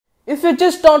If you're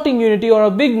just starting Unity or a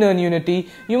beginner in Unity,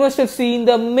 you must have seen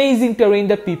the amazing terrain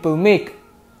that people make.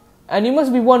 And you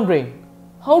must be wondering,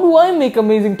 how do I make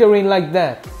amazing terrain like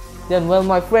that? Then well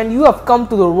my friend, you have come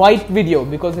to the right video,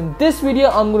 because in this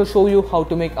video I'm going to show you how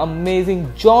to make amazing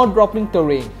jaw-dropping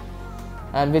terrain.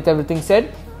 And with everything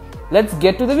said, let's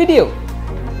get to the video.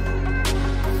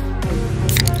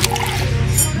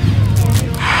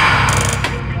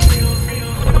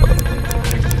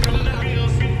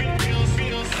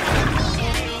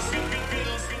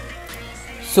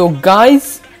 So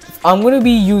guys, I'm going to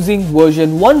be using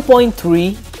version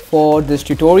 1.3 for this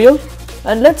tutorial,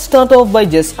 and let's start off by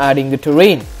just adding the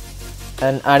terrain.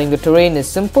 And adding the terrain is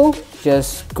simple.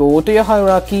 Just go to your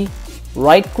hierarchy,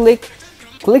 right click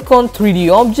on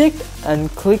 3D object and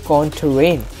click on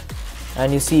terrain,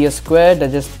 and you see a square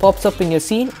that just pops up in your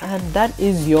scene, and that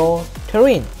is your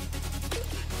terrain.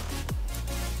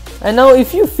 And now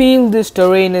if you feel this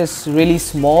terrain is really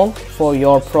small for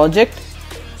your project,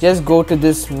 just go to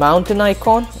this mountain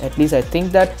icon, at least I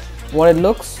think that's what it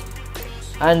looks,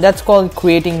 and that's called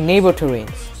creating neighbor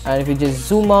terrains. And if you just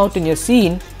zoom out in your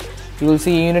scene, you will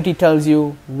see Unity tells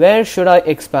you where should I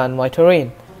expand my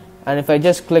terrain. And if I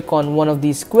just click on one of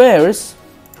these squares,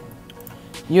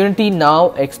 Unity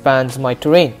now expands my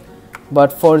terrain.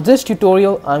 But for this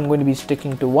tutorial I'm going to be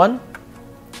sticking to one.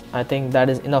 I think that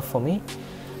is enough for me.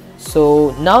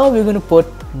 So now we're going to put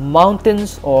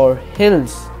mountains or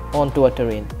hills onto a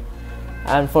terrain,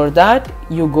 and for that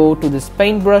you go to this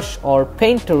paintbrush or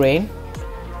paint terrain,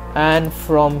 and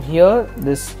from here,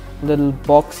 this little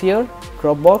box here,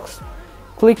 drop box,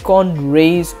 click on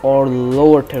raise or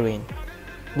lower terrain.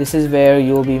 This is where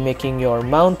you'll be making your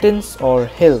mountains or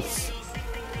hills.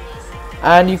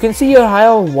 And you can see here I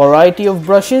have a variety of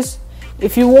brushes.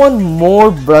 If you want more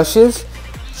brushes,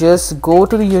 just go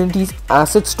to the Unity's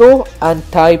asset store and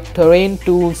type terrain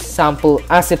tools sample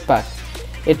asset pack.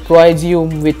 It provides you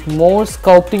with more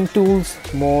sculpting tools,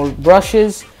 more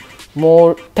brushes,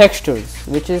 more textures,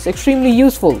 which is extremely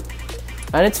useful,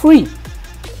 and it's free.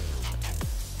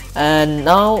 And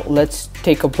now let's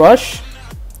take a brush,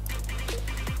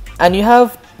 and you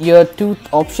have your two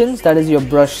options, that is your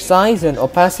brush size and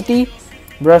opacity.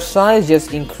 Brush size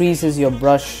just increases your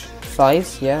brush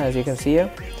size, yeah, as you can see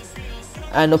here,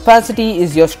 and opacity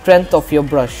is your strength of your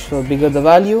brush. So bigger the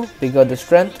value, bigger the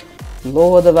strength,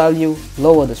 lower the value,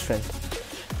 lower the strength.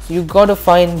 So you gotta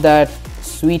find that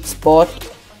sweet spot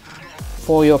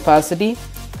for your opacity.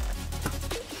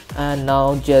 And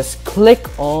now just click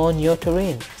on your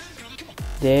terrain.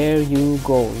 There you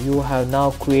go, you have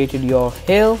now created your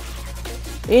hill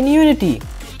in Unity.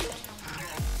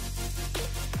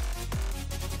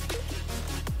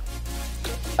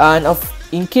 And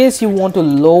in case you want to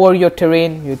lower your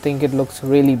terrain, you think it looks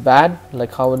really bad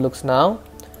like how it looks now,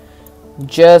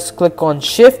 just click on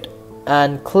shift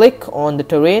and click on the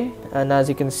terrain, and as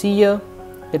you can see here,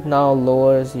 it now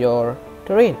lowers your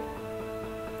terrain.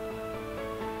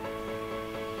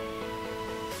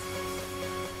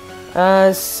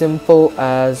 As simple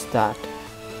as that.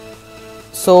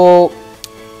 So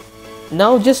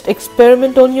now just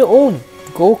experiment on your own,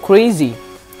 go crazy,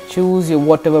 choose your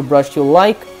whatever brush you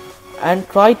like and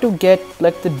try to get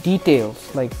like the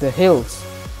details, like the hills.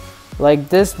 Like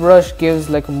this brush gives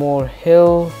like a more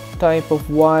hill type of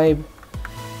vibe.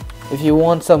 If you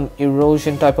want some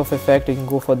erosion type of effect, you can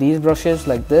go for these brushes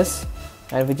like this,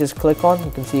 and if you just click on,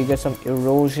 you can see you get some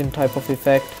erosion type of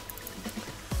effect.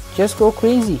 Just go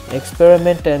crazy,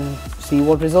 experiment and see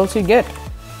what results you get.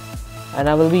 And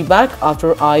I will be back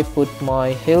after I put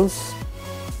my hills.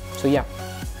 So yeah,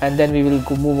 and then we will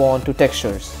move on to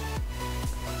textures.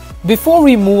 Before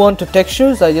we move on to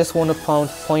textures, I just want to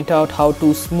point out how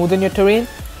to smoothen your terrain.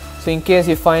 So in case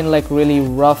you find like really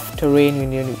rough terrain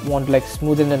and you want like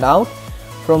smoothen it out,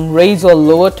 from raise or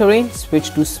lower terrain,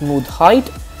 switch to smooth height,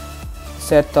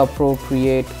 set the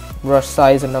appropriate brush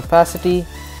size and opacity.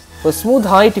 For smooth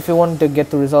height, if you want to get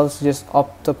the results, just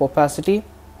up the opacity.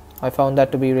 I found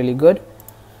that to be really good,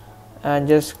 and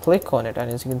just click on it, and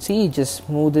as you can see, it just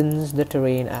smoothens the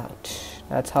terrain out.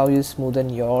 That's how you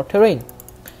smoothen your terrain.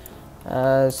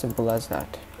 As simple as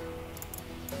that.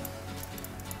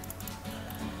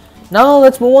 Now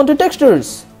let's move on to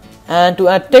textures, and to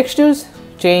add textures,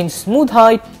 change smooth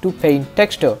height to paint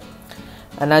texture.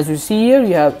 And as you see here,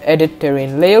 you have edit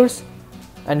terrain layers,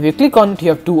 and if you click on it, you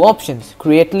have two options,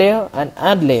 create layer and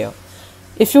add layer.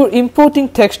 If you're importing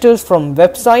textures from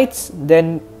websites,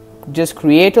 then just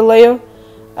create a layer,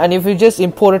 and if you just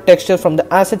import a texture from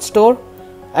the asset store,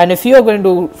 and if you are going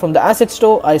to do from the asset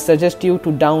store, I suggest you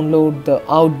to download the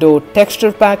outdoor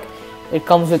texture pack. It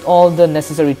comes with all the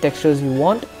necessary textures you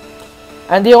want,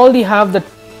 and they already have the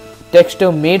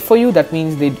texture made for you. That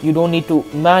means that you don't need to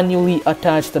manually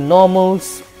attach the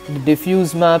normals, the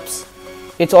diffuse maps.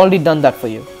 It's already done that for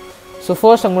you. So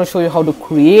first I'm going to show you how to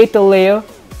create a layer.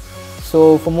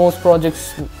 So for most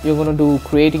projects you're going to do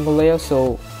creating a layer.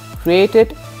 So create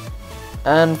it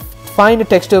and find a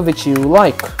texture which you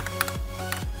like.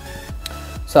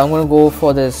 So I'm going to go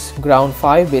for this ground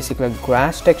 5, basically a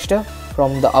grass texture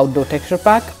from the outdoor texture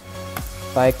pack.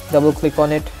 If I double click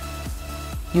on it,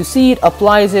 you see it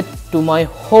applies it to my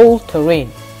whole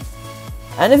terrain.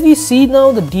 And if you see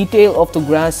now, the detail of the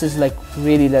grass is like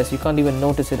really less. You can't even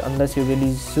notice it unless you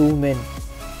really zoom in,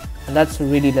 and that's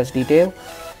really less detail.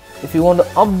 If you want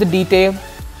to up the detail,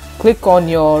 click on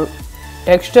your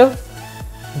texture,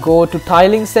 go to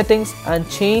tiling settings and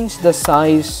change the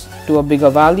size to a bigger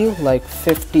value like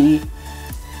 50,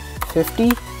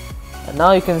 and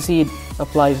now you can see it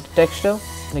applies the texture,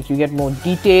 like you get more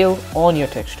detail on your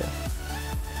texture.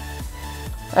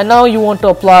 And now you want to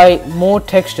apply more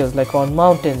textures, like on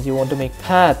mountains you want to make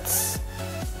paths.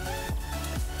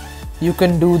 You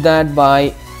can do that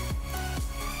by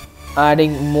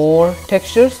adding more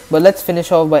textures, but let's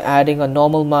finish off by adding a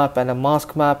normal map and a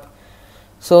mask map.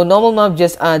 So normal map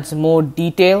just adds more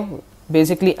detail,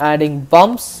 basically adding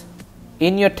bumps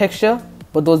in your texture,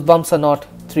 but those bumps are not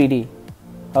 3D.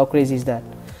 How crazy is that?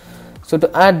 So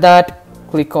to add that,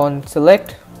 click on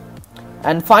select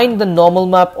and find the normal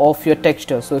map of your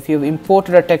texture. So if you've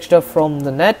imported a texture from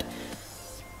the net,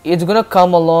 it's gonna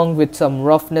come along with some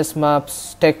roughness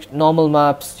maps, normal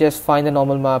maps. Just find the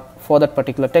normal map for that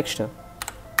particular texture.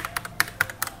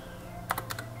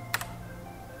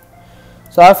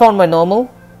 So I found my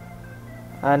normal,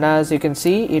 and as you can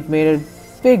see, it made a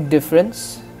big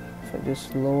difference. If I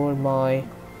just lower my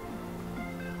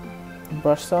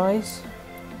brush size,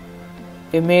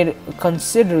 it made a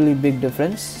considerably big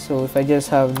difference. So if I just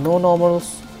have no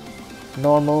normals,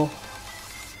 normal,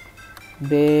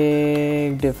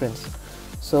 big difference.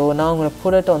 So now I'm going to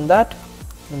put it on that,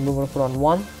 and we're going to put on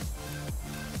 1.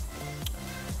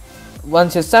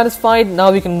 Once you're satisfied,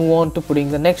 now we can move on to putting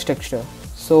the next texture.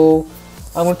 So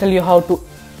I'm going to tell you how to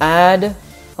add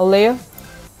a layer.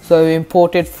 So I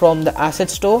import it from the asset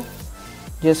store.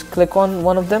 Just click on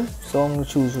one of them. So I'm going to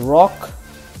choose rock.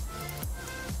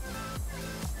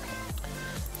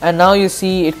 And now you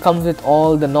see it comes with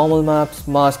all the normal maps,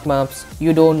 mask maps.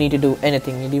 You don't need to do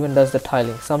anything. It even does the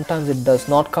tiling. Sometimes it does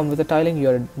not come with the tiling. You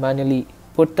are manually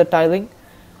put the tiling,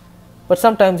 but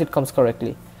sometimes it comes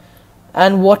correctly.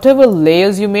 And whatever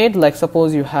layers you made, like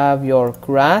suppose you have your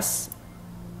grass,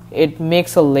 it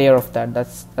makes a layer of that.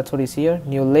 That's what you see here.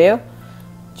 New layer.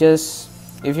 Just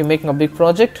if you're making a big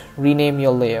project, rename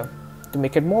your layer to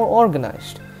make it more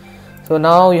organized. So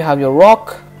now you have your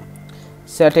rock.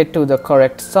 Set it to the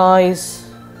correct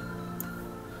size.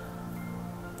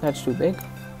 That's too big.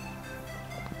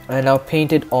 And now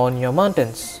paint it on your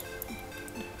mountains.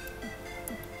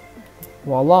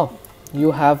 Voila,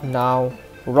 you have now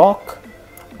rock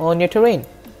on your terrain.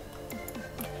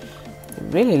 It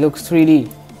really looks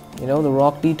 3D, you know, the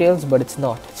rock details, but it's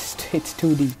not. It's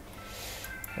 2D.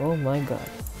 Oh my god.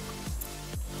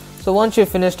 So once you've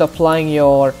finished applying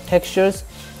your textures,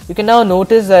 you can now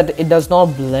notice that it does not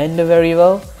blend very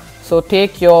well. So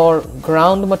take your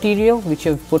ground material which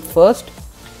you've put first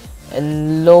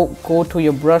and go to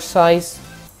your brush size,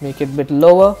 make it a bit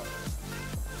lower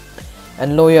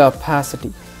and lower your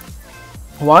opacity.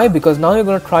 Why? Because now you're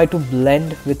going to try to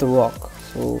blend with the rock.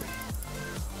 So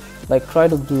like try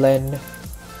to blend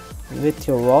with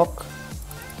your rock.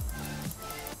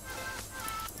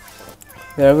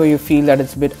 Wherever you feel that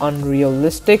it's a bit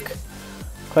unrealistic,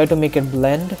 try to make it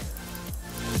blend.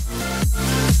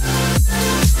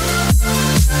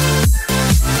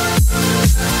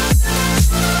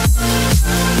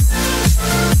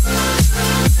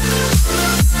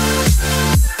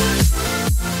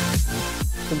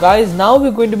 So guys, now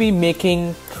we're going to be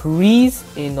making trees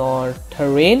in our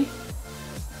terrain,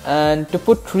 and to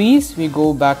put trees we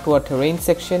go back to our terrain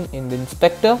section in the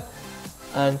inspector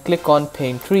and click on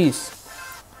paint trees,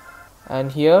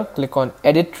 and here click on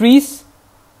edit trees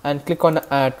and click on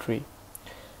add tree.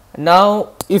 Now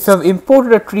if you have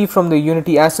imported a tree from the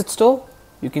Unity asset store,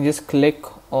 you can just click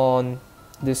on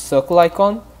this circle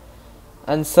icon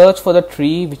and search for the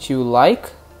tree which you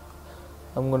like.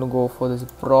 I'm going to go for this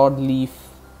broadleaf.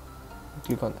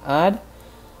 Click on add,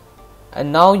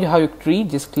 and now you have your tree.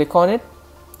 Just click on it,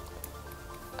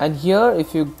 and here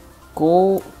if you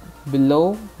go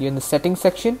below, you're in the settings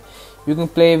section, you can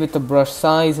play with the brush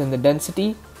size and the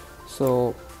density.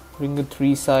 So bring the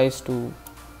tree size to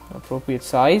appropriate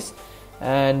size,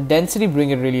 and density bring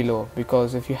it really low,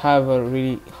 because if you have a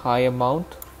really high amount,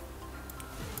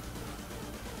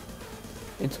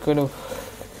 it's gonna,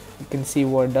 you can see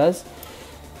what it does.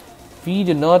 We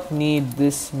do not need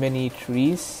this many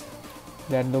trees.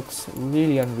 That looks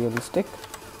really unrealistic.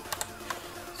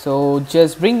 So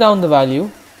just bring down the value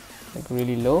like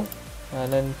really low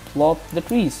and then plop the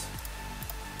trees.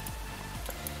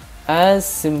 As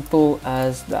simple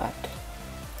as that.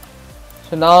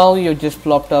 So now you just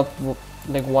plopped up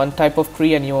like one type of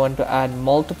tree and you want to add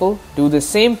multiple. Do the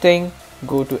same thing,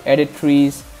 go to edit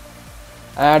trees,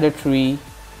 add a tree,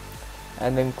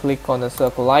 and then click on the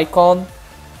circle icon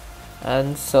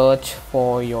and search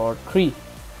for your tree.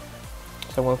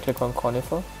 So I'm going to click on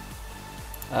conifer,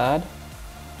 add.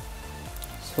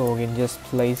 So again, just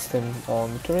place them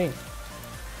on the terrain.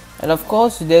 And of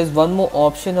course there's one more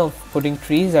option of putting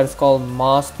trees, that's called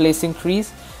mass placing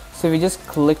trees. So we just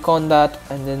click on that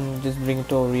and then just bring it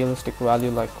to a realistic value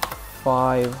like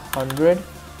 500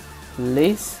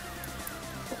 place.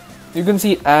 You can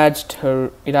see it adds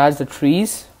the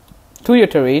trees to your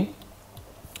terrain.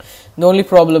 The only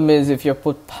problem is if you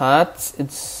put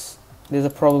paths, there's a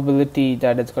probability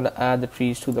that it's going to add the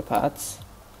trees to the paths.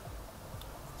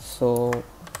 So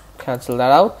cancel that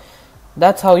out.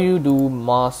 That's how you do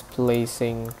mass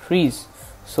placing trees.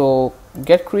 So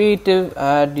get creative,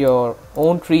 add your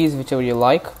own trees, whichever you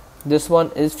like. This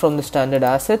one is from the standard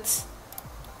assets.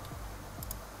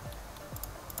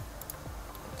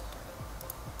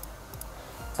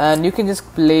 And you can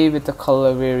just play with the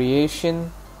color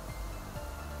variation.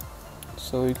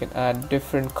 So you can add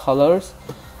different colors,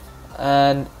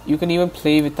 and you can even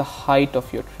play with the height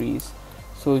of your trees.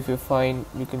 So if you find,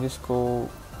 you can just go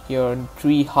here on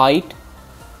tree height,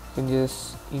 you can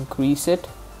just increase it,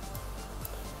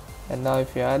 and now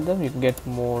if you add them, you can get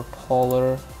more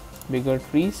taller, bigger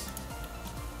trees.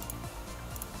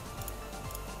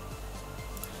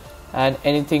 And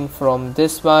anything from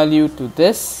this value to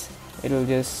this, it will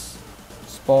just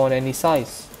spawn any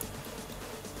size.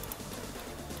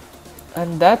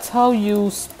 And that's how you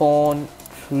spawn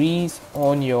trees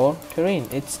on your terrain.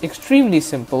 It's extremely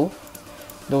simple.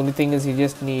 The only thing is you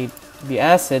just need the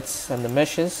assets and the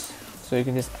meshes, so you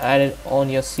can just add it on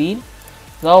your scene.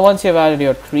 Now once you've added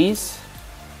your trees,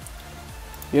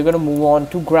 you're going to move on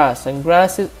to grass, and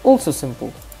grass is also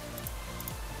simple.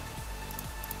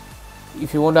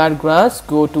 If you want to add grass,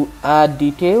 go to add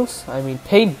details,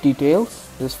 paint details,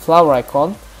 this flower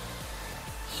icon.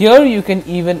 Here you can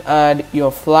even add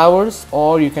your flowers,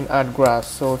 or you can add grass.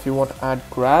 So if you want to add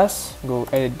grass, go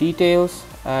edit details,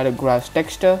 add a grass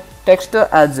texture. Texture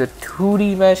adds a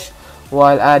 2D mesh,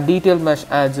 while add detail mesh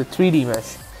adds a 3D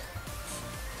mesh.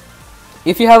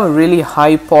 If you have a really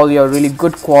high poly or really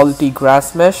good quality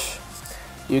grass mesh,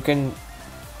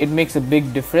 it makes a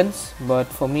big difference. But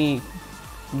for me,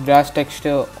 grass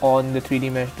texture on the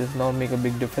 3D mesh does not make a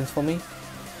big difference for me.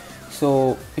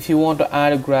 So if you want to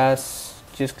add a grass,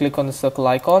 just click on the circle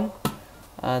icon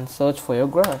and search for your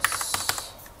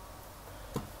grass.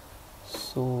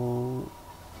 So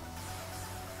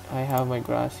I have my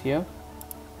grass here.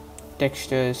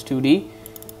 Texture is 2D.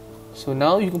 So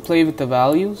now you can play with the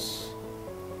values,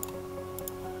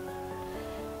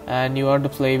 and you want to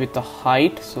play with the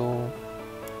height. So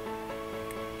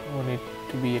I want it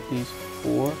to be at least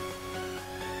 4,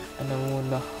 and I want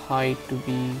the height to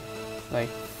be like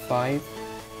 5.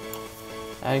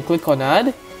 And click on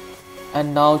add,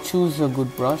 and now choose a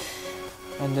good brush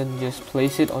and then just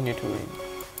place it on your terrain.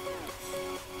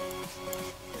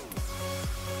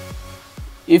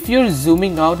 If you're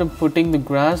zooming out and putting the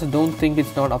grass, don't think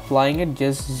it's not applying it,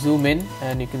 just zoom in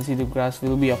and you can see the grass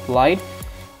will be applied.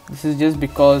 This is just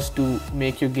because to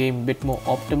make your game a bit more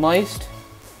optimized.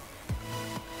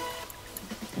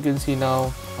 You can see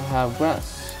now I have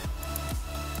grass.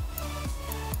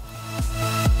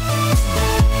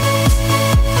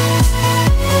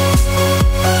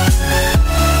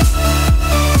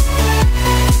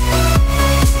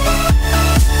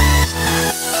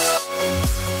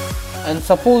 And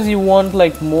suppose you want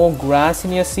like more grass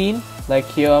in your scene, like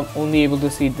here I'm only able to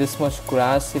see this much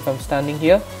grass if I'm standing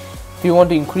here. If you want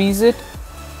to increase it,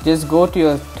 just go to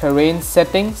your terrain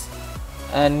settings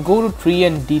and go to tree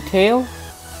and detail,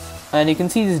 and you can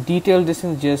see this detail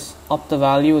distance, just up the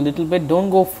value a little bit. Don't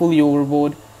go fully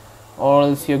overboard or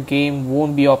else your game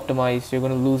won't be optimized. You're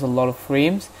going to lose a lot of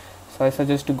frames. So I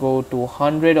suggest to go to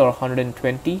 100 or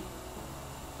 120.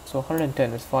 So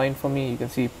 110 is fine for me. You can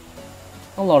see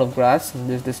a lot of grass in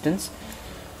this distance.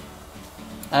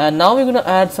 And now we're going to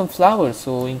add some flowers.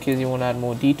 So in case you want to add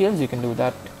more details, you can do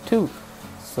that too.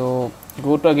 So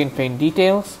go to again paint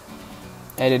details,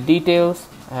 edit details,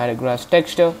 add a grass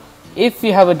texture. If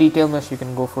you have a detail mesh, you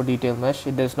can go for detail mesh.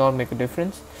 It does not make a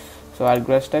difference. So add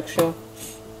grass texture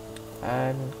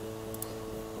and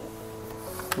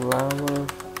flower.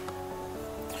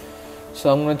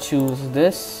 So I'm gonna choose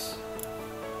this.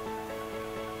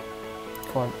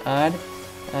 Go on add,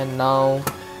 and now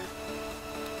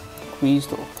increase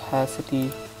the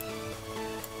opacity.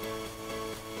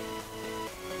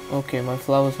 Okay, my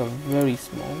flowers are very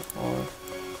small.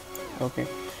 Or okay,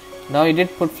 now I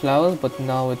did put flowers, but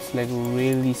now it's like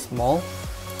really small.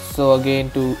 So again,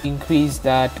 to increase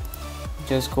that,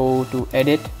 just go to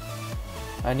edit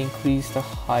and increase the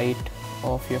height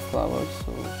of your flowers.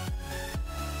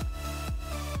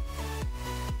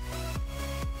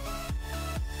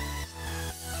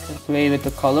 So play with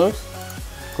the colors,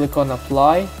 click on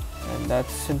apply, and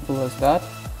that's simple as that.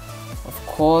 Of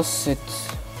course, it's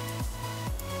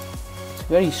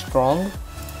very strong,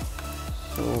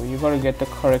 so you gotta get the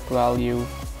correct value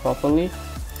properly.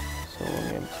 So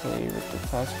again, play with the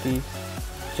opacity,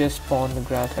 just spawn the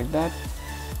grass like that.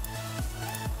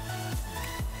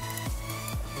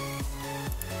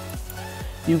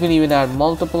 You can even add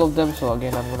multiple of them, so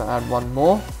again I'm gonna add one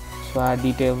more. So add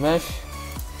detail mesh,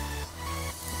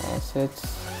 assets,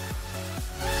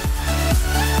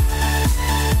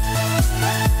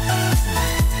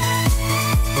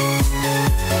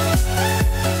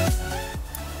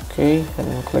 okay, and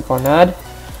then click on add,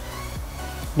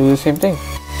 do the same thing.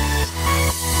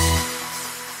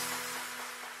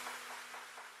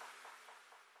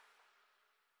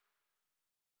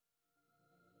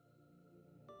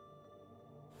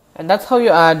 And that's how you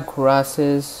add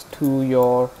grasses to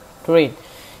your terrain.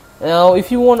 Now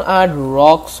if you want to add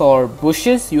rocks or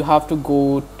bushes, you have to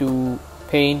go to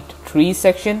paint tree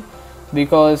section,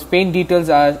 because paint details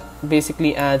are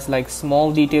basically adds like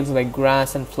small details like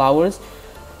grass and flowers,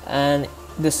 and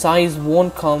the size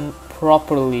won't come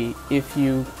properly if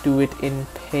you do it in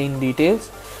paint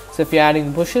details. So if you're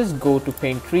adding bushes, go to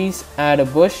paint trees, add a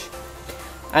bush,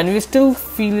 and you still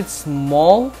feel it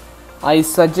small, I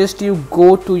suggest you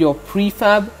go to your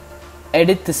prefab,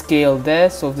 edit the scale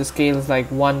there. So if the scale is like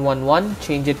 111,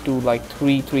 change it to like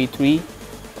 333,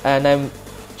 and I'm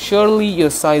surely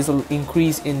your size will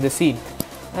increase in the scene.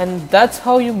 And that's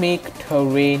how you make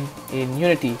terrain in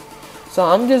Unity. So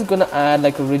I'm just gonna add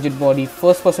like a rigid body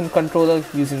first person controller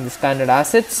using the standard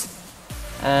assets,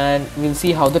 and we'll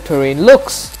see how the terrain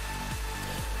looks.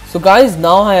 So guys,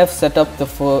 now I have set up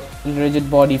the rigid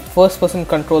body first person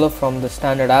controller from the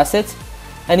standard assets,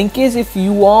 and in case if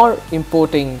you are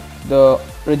importing the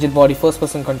rigid body first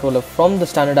person controller from the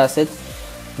standard assets,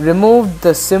 remove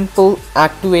the simple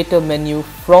actuator menu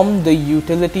from the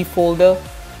utility folder,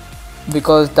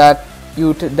 because that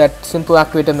simple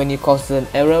actuator menu causes an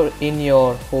error in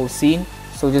your whole scene.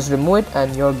 So just remove it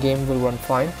and your game will run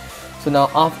fine. So now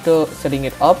after setting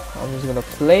it up, I'm just gonna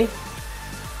play.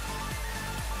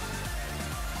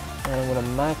 And I'm going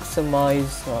to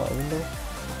maximize window,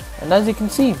 and as you can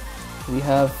see, we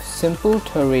have simple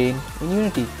terrain in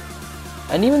Unity,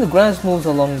 and even the grass moves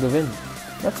along the wind.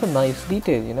 That's a nice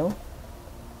detail, you know.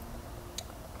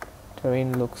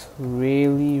 Terrain looks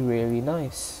really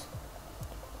nice.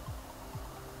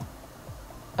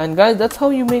 And guys, that's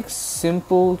how you make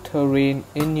simple terrain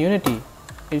in Unity.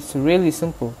 It's really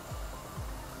simple.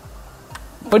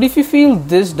 But if you feel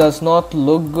this does not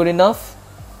look good enough,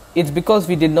 it's because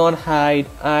we did not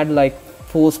add like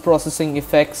post-processing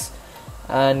effects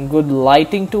and good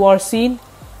lighting to our scene,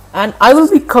 and I will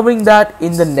be covering that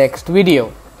in the next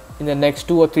video. In the next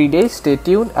 2 or 3 days, stay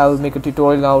tuned. I will make a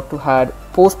tutorial now to add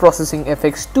post-processing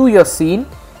effects to your scene.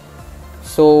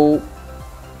 So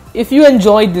if you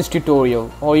enjoyed this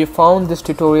tutorial or you found this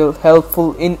tutorial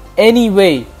helpful in any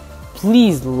way,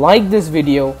 please like this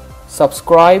video,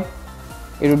 subscribe,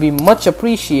 it will be much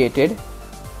appreciated.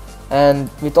 And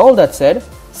with all that said,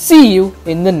 see you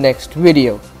in the next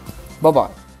video. Bye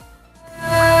bye.